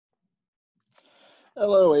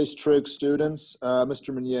Hello, Ace Trig students.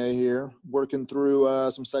 Mr. Meunier here, working through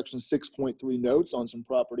some section 6.3 notes on some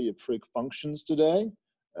property of trig functions today.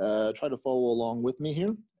 Try to follow along with me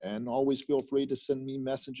here, and always feel free to send me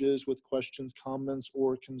messages with questions, comments,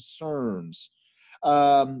 or concerns.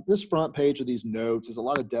 This front page of these notes is a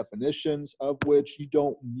lot of definitions of which you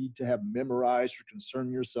don't need to have memorized or concern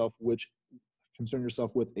yourself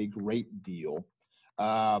with a great deal.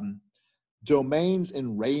 Domains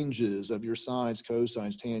and ranges of your sines,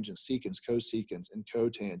 cosines, tangents, secants, cosecants, and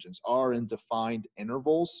cotangents are in defined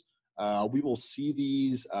intervals. We will see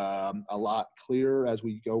these a lot clearer as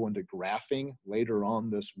we go into graphing later on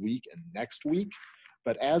this week and next week.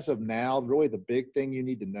 But as of now, really the big thing you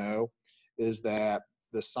need to know is that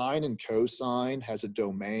the sine and cosine has a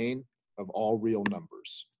domain of all real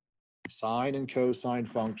numbers. Sine and cosine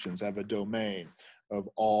functions have a domain of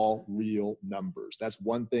all real numbers. That's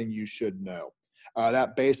one thing you should know.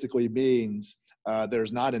 That basically means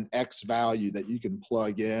there's not an x value that you can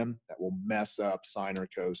plug in that will mess up sine or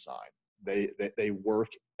cosine. They work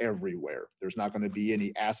everywhere. There's not going to be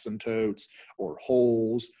any asymptotes or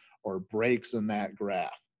holes or breaks in that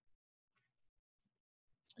graph.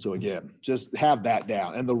 So again, just have that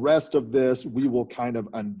down. And the rest of this we will kind of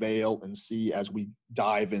unveil and see as we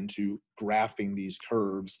dive into graphing these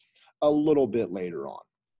curves a little bit later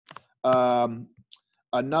on.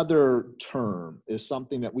 Another term is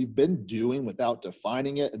something that we've been doing without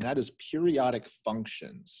defining it, and that is periodic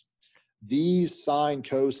functions. These sine,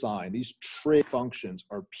 cosine, these trig functions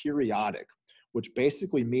are periodic, which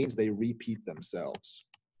basically means they repeat themselves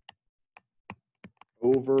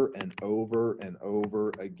over and over and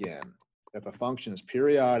over again. If a function is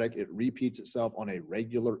periodic, it repeats itself on a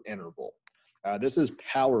regular interval. This is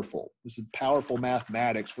powerful. This is powerful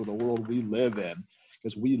mathematics for the world we live in,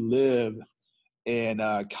 because we live in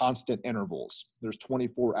constant intervals. There's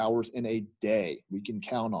 24 hours in a day. We can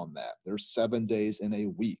count on that. There's 7 days in a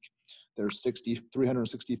week. There's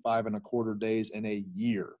 365 and a quarter days in a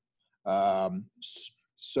year.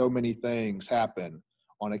 So many things happen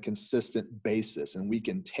on a consistent basis, and we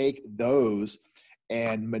can take those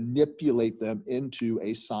and manipulate them into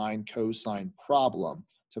a sine cosine problem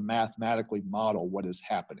to mathematically model what is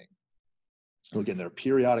happening. So again, they're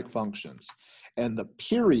periodic functions. And the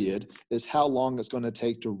period is how long it's going to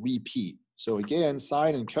take to repeat. So again,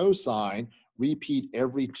 sine and cosine repeat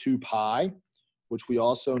every 2 pi, which we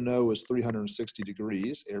also know is 360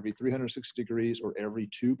 degrees. Every 360 degrees or every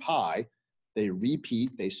 2 pi, they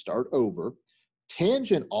repeat, they start over.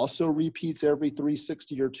 Tangent also repeats every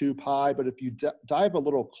 360 or 2 pi, but if you dive a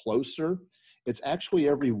little closer, it's actually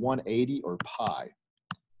every 180 or pi.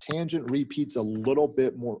 Tangent repeats a little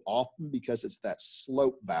bit more often because it's that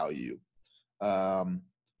slope value.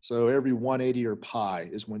 So every 180 or pi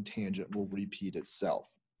is when tangent will repeat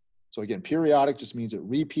itself. So again, periodic just means it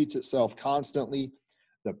repeats itself constantly.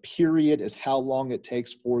 The period is how long it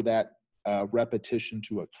takes for that repetition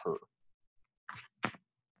to occur.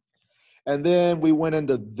 And then we went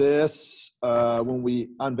into this when we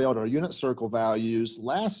unveiled our unit circle values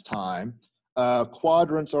last time.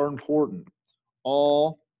 Quadrants are important.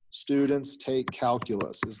 All students take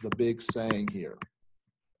calculus is the big saying here.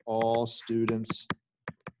 All students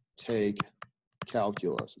take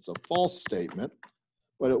calculus. It's a false statement,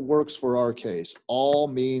 but it works for our case. All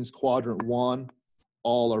means quadrant 1,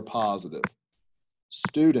 all are positive.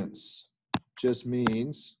 Students just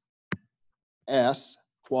means S,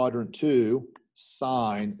 quadrant 2,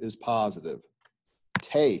 sign is positive.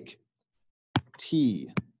 Take, T,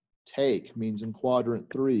 take means in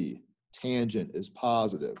quadrant 3, tangent is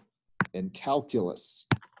positive. And calculus,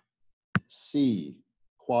 C,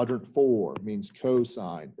 quadrant 4 means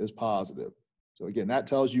cosine is positive. So again, that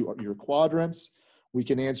tells you your quadrants. We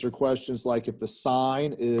can answer questions like if the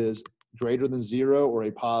sine is greater than 0 or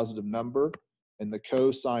a positive number, and the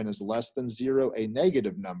cosine is less than 0, a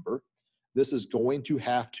negative number, this is going to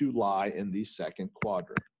have to lie in the second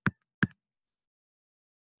quadrant.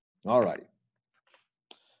 All righty.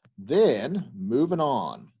 Then, moving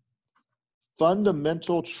on.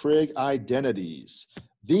 Fundamental trig identities.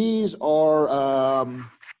 These are,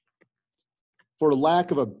 for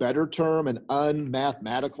lack of a better term, an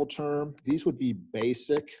unmathematical term, these would be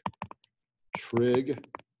basic trig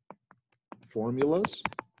formulas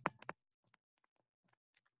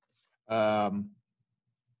that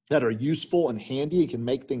are useful and handy and can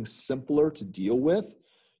make things simpler to deal with.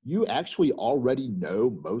 You actually already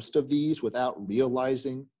know most of these without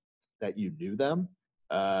realizing that you knew them.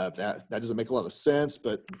 That doesn't make a lot of sense,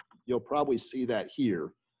 but you'll probably see that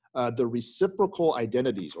here. The reciprocal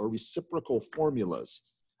identities or reciprocal formulas,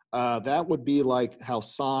 that would be like how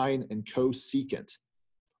sine and cosecant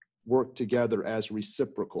work together as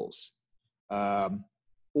reciprocals.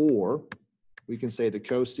 Or we can say the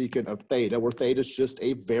cosecant of theta, where theta is just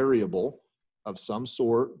a variable of some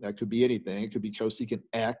sort. That could be anything. It could be cosecant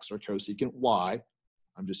x or cosecant y.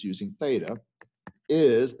 I'm just using theta,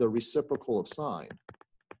 is the reciprocal of sine,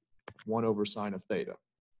 1 over sine of theta.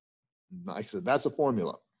 Like I said, that's a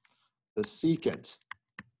formula. The secant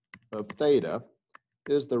of theta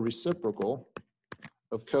is the reciprocal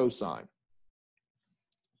of cosine.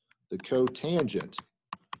 The cotangent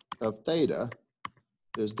of theta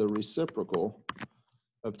is the reciprocal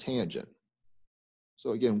of tangent.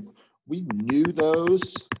 So again, we knew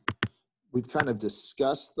those. We've kind of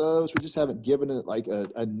discussed those. We just haven't given it like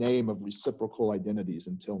a name of reciprocal identities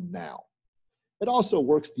until now. It also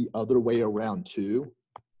works the other way around too,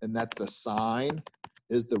 and that the sine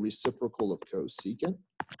is the reciprocal of cosecant.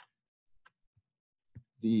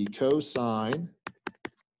 The cosine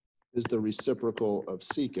is the reciprocal of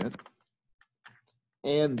secant,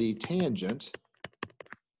 and the tangent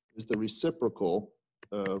is the reciprocal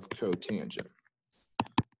of cotangent.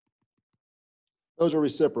 Those are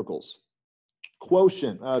reciprocals.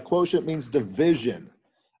 Quotient. Quotient means division.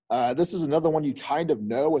 This is another one you kind of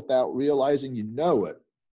know without realizing you know it.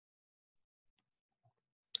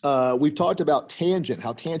 We've talked about tangent,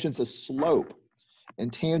 how tangent's a slope,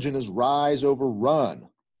 and tangent is rise over run.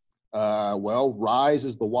 Well, rise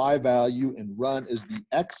is the y value and run is the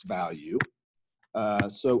x value.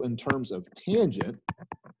 So in terms of tangent,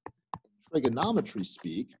 trigonometry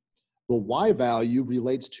speak, the y value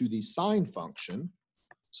relates to the sine function.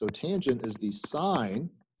 So tangent is the sine,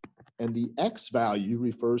 and the x value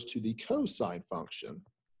refers to the cosine function.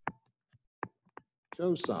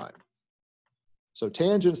 Cosine. So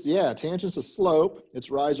tangent's, yeah, tangent's a slope.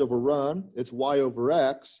 It's rise over run. It's y over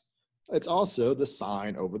x. It's also the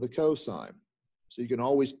sine over the cosine. So you can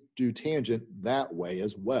always do tangent that way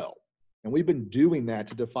as well. And we've been doing that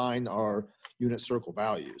to define our unit circle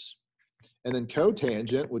values. And then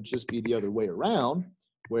cotangent would just be the other way around,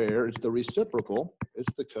 where it's the reciprocal,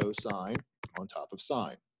 it's the cosine on top of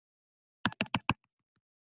sine.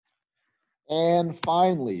 And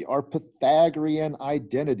finally, our Pythagorean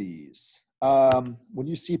identities. When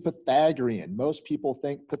you see Pythagorean, most people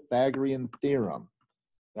think Pythagorean theorem.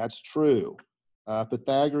 That's true.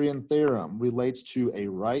 Pythagorean theorem relates to a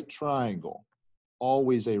right triangle,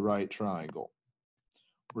 always a right triangle,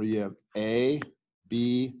 where you have A,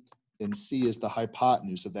 B, and C is the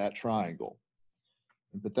hypotenuse of that triangle.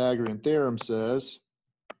 And Pythagorean theorem says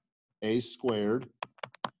A squared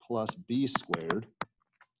plus B squared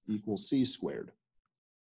equals C squared.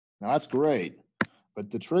 Now that's great, but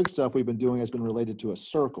the trig stuff we've been doing has been related to a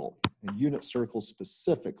circle, and unit circles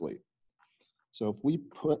specifically. So if we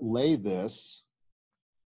lay this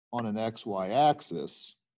on an XY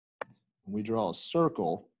axis, and we draw a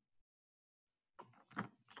circle,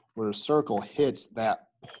 where a circle hits that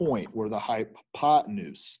point where the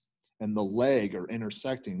hypotenuse and the leg are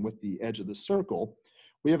intersecting with the edge of the circle,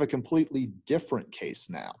 we have a completely different case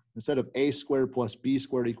now. Instead of A squared plus B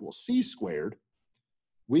squared equals C squared,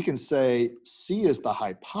 we can say C is the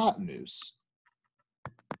hypotenuse.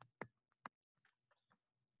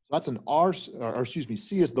 That's an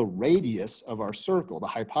C is the radius of our circle. The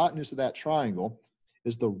hypotenuse of that triangle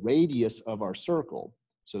is the radius of our circle.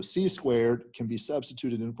 So C squared can be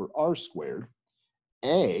substituted in for R squared.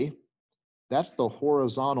 A, that's the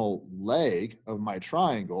horizontal leg of my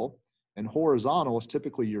triangle, and horizontal is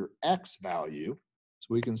typically your X value. So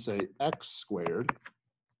we can say X squared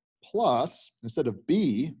plus, instead of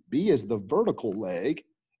B, B is the vertical leg,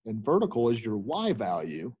 and vertical is your Y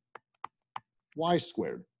value, Y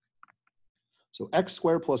squared. So X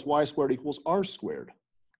squared plus Y squared equals R squared.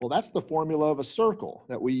 Well, that's the formula of a circle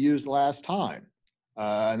that we used last time.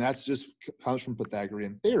 And that's just comes from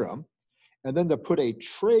Pythagorean theorem. And then to put a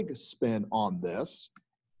trig spin on this,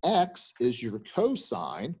 X is your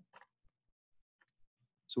cosine.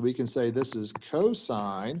 So we can say this is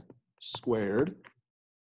cosine squared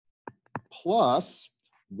plus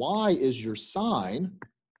Y is your sine.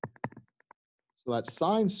 So that's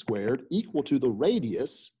sine squared equal to the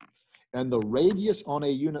radius. And the radius on a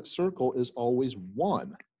unit circle is always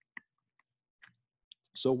 1.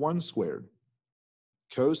 So 1 squared.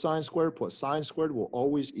 Cosine squared plus sine squared will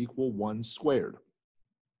always equal 1 squared.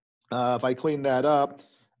 If I clean that up,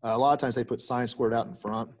 a lot of times they put sine squared out in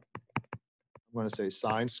front. I'm going to say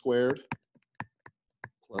sine squared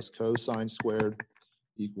plus cosine squared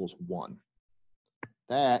equals 1.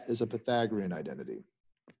 That is a Pythagorean identity.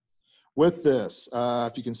 With this,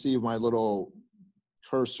 if you can see my little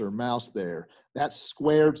cursor mouse there, that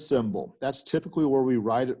squared symbol, that's typically where we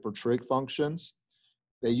write it for trig functions.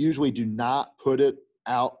 They usually do not put it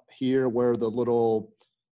out here where the little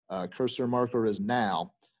cursor marker is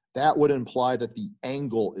now, that would imply that the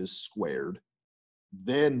angle is squared.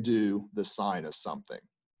 Then do the sine of something.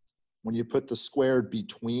 When you put the squared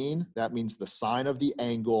between, that means the sine of the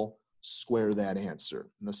angle, square that answer.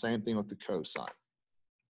 And the same thing with the cosine.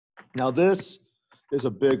 Now this is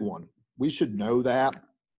a big one. We should know that.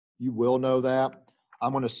 You will know that.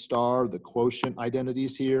 I'm going to star the quotient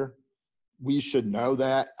identities here. We should know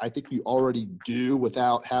that. I think you already do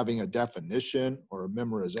without having a definition or a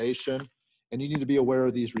memorization. And you need to be aware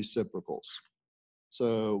of these reciprocals.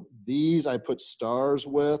 So these I put stars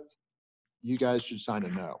with. You guys should sign a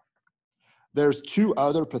no. There's two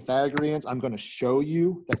other Pythagoreans I'm going to show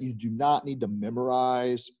you that you do not need to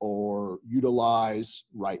memorize or utilize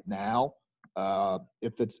right now.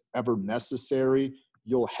 If it's ever necessary,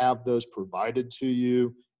 you'll have those provided to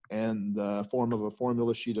you in the form of a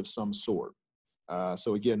formula sheet of some sort.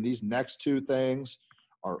 So again, these next two things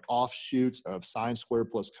are offshoots of sine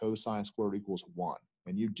squared plus cosine squared equals 1.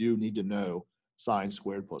 And you do need to know sine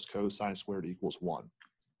squared plus cosine squared equals 1.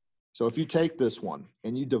 So if you take this one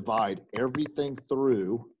and you divide everything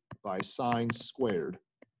through by sine squared,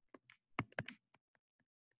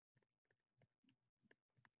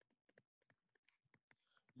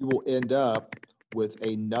 you will end up with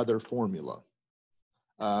another formula.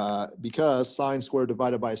 Because sine squared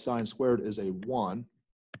divided by sine squared is a 1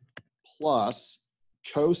 plus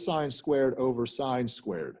cosine squared over sine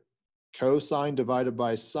squared. Cosine divided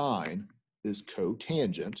by sine is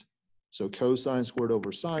cotangent. So cosine squared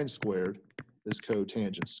over sine squared is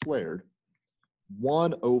cotangent squared.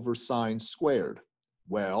 1 over sine squared.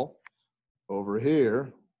 Well, over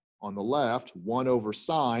here on the left, 1 over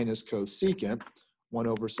sine is cosecant. 1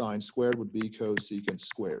 over sine squared would be cosecant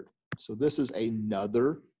squared. So this is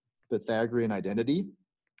another Pythagorean identity.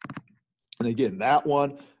 And again, that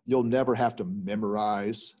one you'll never have to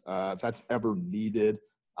memorize. If that's ever needed,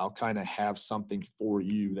 I'll kind of have something for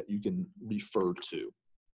you that you can refer to.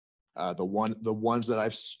 The ones that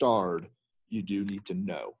I've starred, you do need to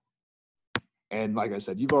know. And like I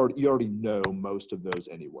said, you already know most of those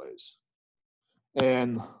anyways.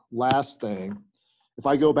 And last thing, if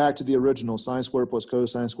I go back to the original sine squared plus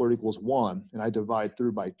cosine squared equals 1, and I divide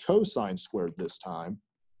through by cosine squared this time,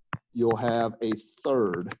 you'll have a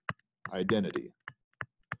third identity.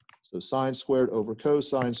 So sine squared over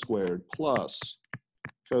cosine squared plus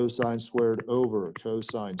cosine squared over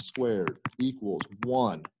cosine squared equals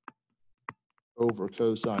 1 over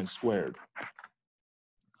cosine squared.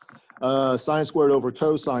 Sine squared over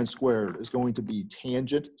cosine squared is going to be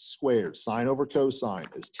tangent squared. Sine over cosine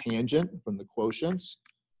is tangent from the quotients.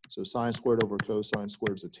 So sine squared over cosine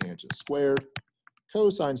squared is a tangent squared.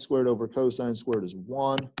 Cosine squared over cosine squared is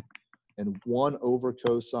 1. And 1 over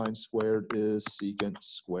cosine squared is secant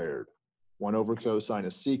squared. 1 over cosine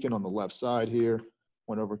is secant on the left side here.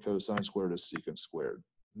 1 over cosine squared is secant squared.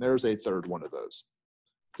 And there's a third one of those.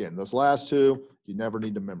 Again, those last two, you never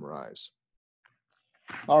need to memorize.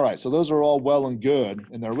 All right, so those are all well and good,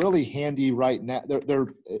 and they're really handy right now. They're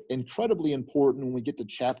incredibly important when we get to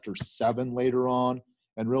chapter 7 later on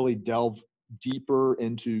and really delve deeper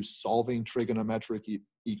into solving trigonometric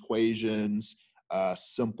equations,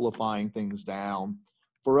 simplifying things down.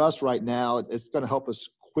 For us right now, it's going to help us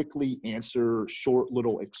quickly answer short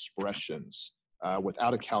little expressions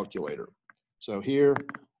without a calculator. So here,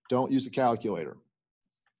 don't use a calculator.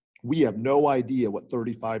 We have no idea what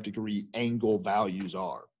 35-degree angle values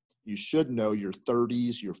are. You should know your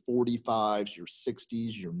 30s, your 45s, your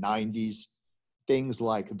 60s, your 90s, things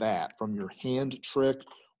like that from your hand trick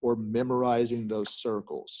or memorizing those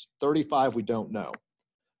circles. 35, we don't know.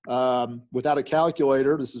 Without a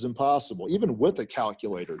calculator, this is impossible. Even with a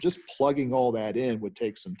calculator, just plugging all that in would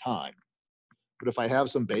take some time. But if I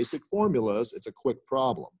have some basic formulas, it's a quick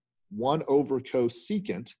problem. 1 over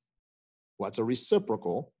cosecant, well, that's a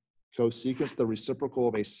reciprocal. Cosecant is the reciprocal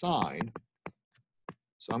of a sine.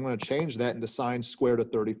 So I'm going to change that into sine squared of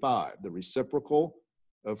 35. The reciprocal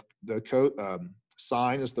of the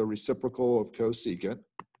sine is the reciprocal of cosecant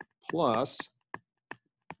plus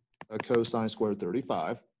a cosine squared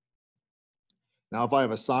 35. Now, if I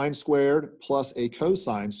have a sine squared plus a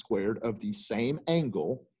cosine squared of the same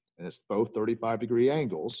angle, and it's both 35-degree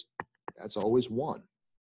angles, that's always 1.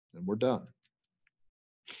 And we're done.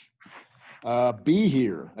 B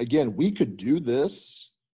here, again, we could do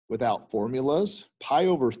this without formulas. Pi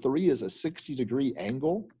over 3 is a 60-degree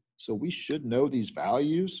angle, so we should know these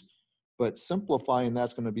values, but simplifying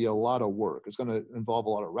that's going to be a lot of work. It's going to involve a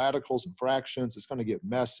lot of radicals and fractions. It's going to get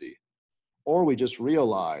messy. Or we just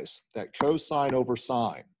realize that cosine over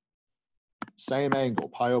sine, same angle,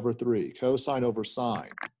 pi over 3, cosine over sine,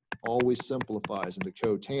 always simplifies into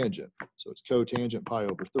cotangent. So it's cotangent pi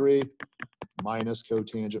over 3 minus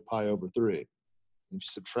cotangent pi over 3. If you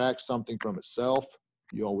subtract something from itself,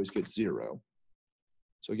 you always get 0.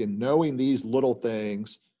 So again, knowing these little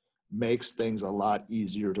things makes things a lot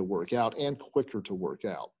easier to work out and quicker to work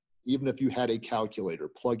out. Even if you had a calculator,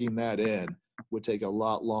 plugging that in would take a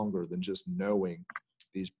lot longer than just knowing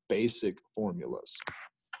these basic formulas.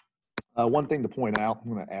 One thing to point out,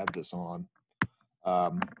 I'm going to add this on.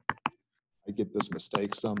 I get this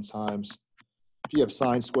mistake sometimes. If you have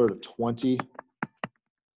sine squared of 20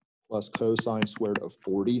 plus cosine squared of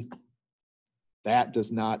 40, that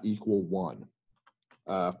does not equal 1.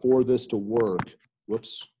 For this to work,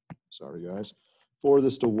 whoops, sorry guys. For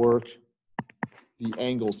this to work, the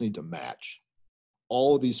angles need to match.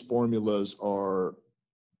 All of these formulas are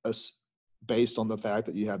based on the fact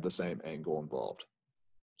that you have the same angle involved.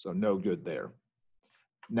 So no good there.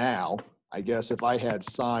 Now, I guess if I had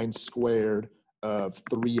sine squared of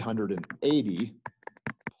 380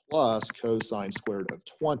 plus cosine squared of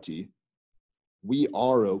 20, we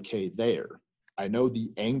are okay there. I know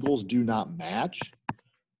the angles do not match,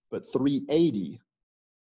 but 380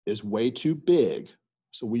 is way too big.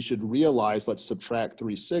 So we should realize, let's subtract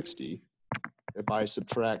 360. If I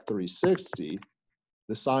subtract 360,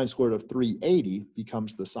 the sine squared of 380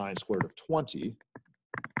 becomes the sine squared of 20.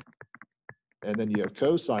 And then you have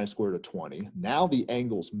cosine squared of 20. Now the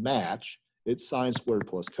angles match. It's sine squared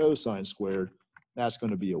plus cosine squared. That's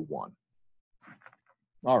going to be a 1.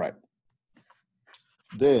 All right.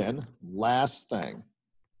 Then, last thing.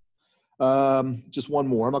 Just one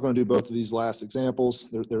more. I'm not going to do both of these last examples.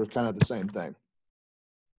 They're kind of the same thing.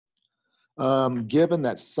 Given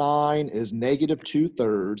that sine is negative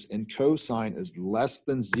 2/3 and cosine is less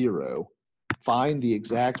than 0, find the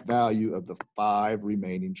exact value of the 5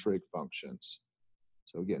 remaining trig functions.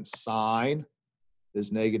 So again, sine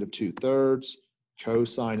is negative 2/3,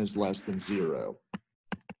 cosine is less than 0.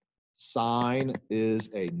 Sine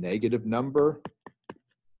is a negative number,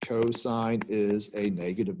 cosine is a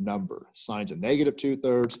negative number. Sine's a negative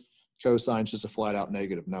 2/3, cosine's just a flat out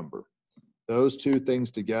negative number. Those two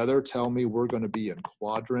things together tell me we're going to be in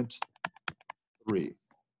quadrant 3.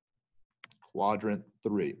 Quadrant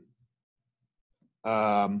 3.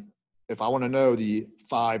 If I want to know the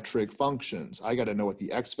 5 trig functions, I got to know what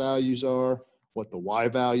the x values are, what the y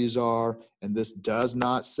values are, and this does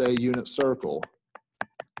not say unit circle.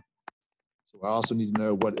 So I also need to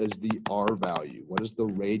know what is the r value. What is the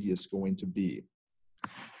radius going to be?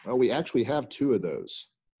 Well, we actually have 2 of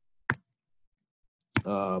those.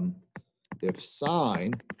 If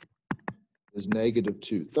sine is negative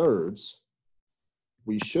 2/3,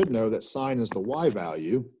 we should know that sine is the y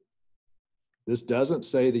value. This doesn't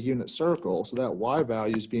say the unit circle, so that y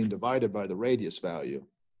value is being divided by the radius value.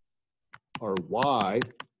 Our y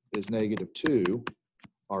is negative 2,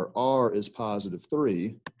 our r is positive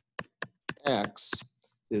 3, x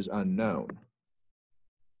is unknown.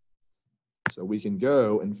 So we can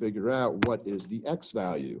go and figure out what is the x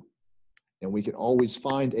value. And we can always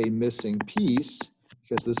find a missing piece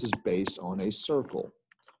because this is based on a circle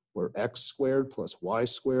where x squared plus y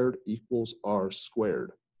squared equals r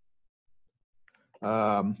squared.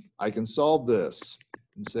 I can solve this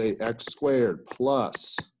and say x squared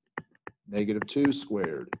plus negative 2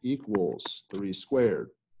 squared equals 3 squared.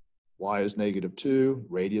 Y is negative 2,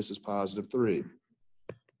 radius is positive 3.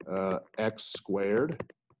 X squared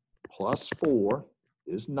plus 4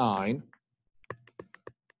 is 9.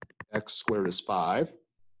 X squared is 5.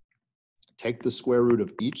 Take the square root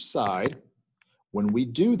of each side. When we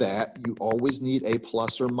do that, you always need a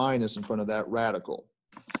plus or minus in front of that radical.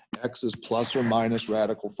 X is plus or minus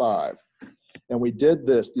radical 5. And we did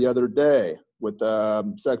this the other day with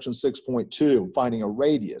section 6.2, finding a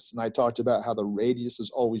radius. And I talked about how the radius is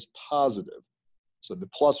always positive. So the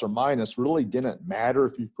plus or minus really didn't matter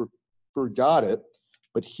if you forgot it,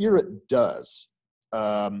 but here it does.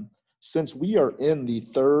 Since we are in the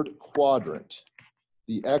 3rd quadrant,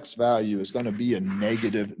 the x value is going to be a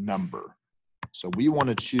negative number. So we want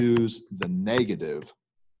to choose the negative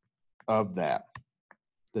of that,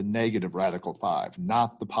 the negative radical 5,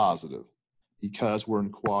 not the positive, because we're in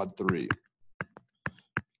quad 3,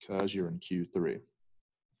 because you're in Q3.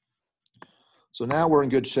 So now we're in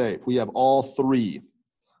good shape. We have all 3.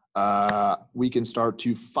 We can start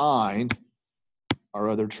to find our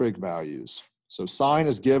other trig values. So sine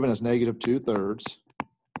is given as negative 2/3.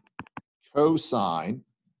 Cosine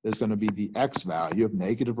is going to be the x value of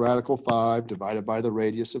negative radical 5 divided by the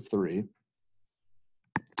radius of 3.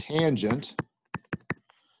 Tangent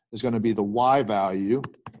is going to be the y value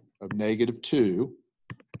of negative 2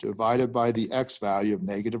 divided by the x value of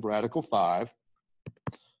negative radical 5.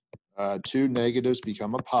 Two negatives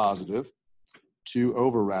become a positive. 2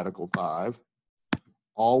 over radical 5.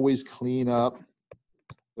 Always clean up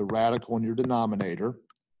the radical in your denominator.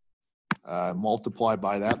 Multiply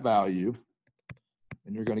by that value.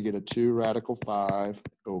 And you're going to get a 2 radical 5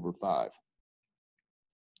 over 5.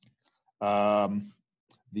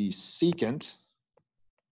 The secant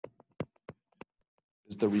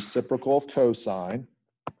is the reciprocal of cosine.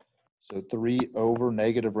 So 3 over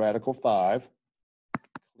negative radical 5.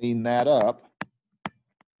 Clean that up.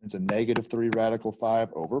 It's a negative 3 radical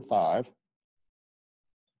 5 over 5.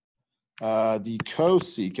 The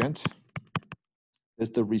cosecant is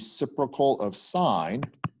the reciprocal of sine.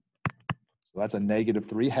 So that's a negative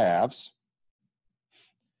 3 halves.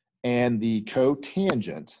 And the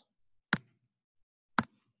cotangent,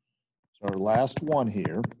 so our last one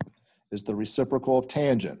here, is the reciprocal of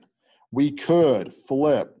tangent. We could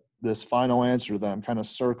flip this final answer that I'm kind of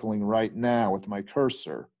circling right now with my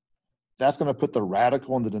cursor. That's going to put the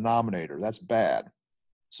radical in the denominator. That's bad.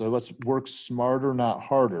 So let's work smarter, not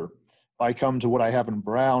harder. If I come to what I have in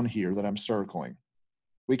brown here that I'm circling,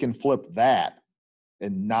 we can flip that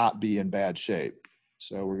and not be in bad shape.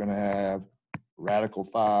 So we're going to have radical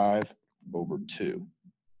 5 over 2.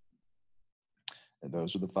 And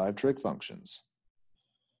those are the 5 trig functions.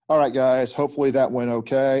 All right, guys, hopefully that went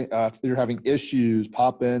okay. If you're having issues,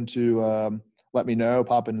 pop into, let me know,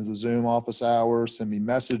 pop into the Zoom office hours, send me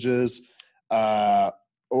messages.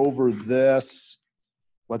 Over this,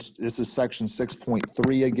 this is section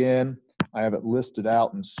 6.3 again. I have it listed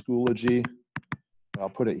out in Schoology. I'll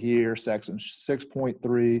put it here, section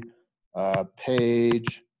 6.3,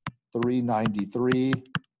 page 393,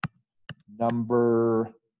 number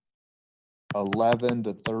 11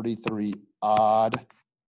 to 33 odd,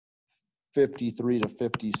 53 to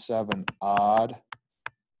 57 odd,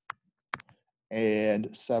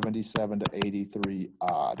 and 77 to 83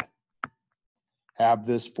 odd. Have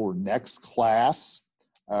this for next class.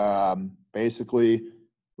 Basically,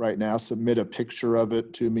 right now, submit a picture of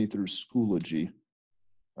it to me through Schoology.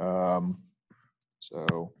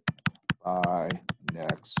 So by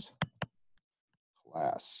next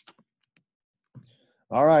class.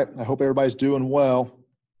 All right, I hope everybody's doing well.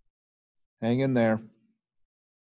 Hang in there.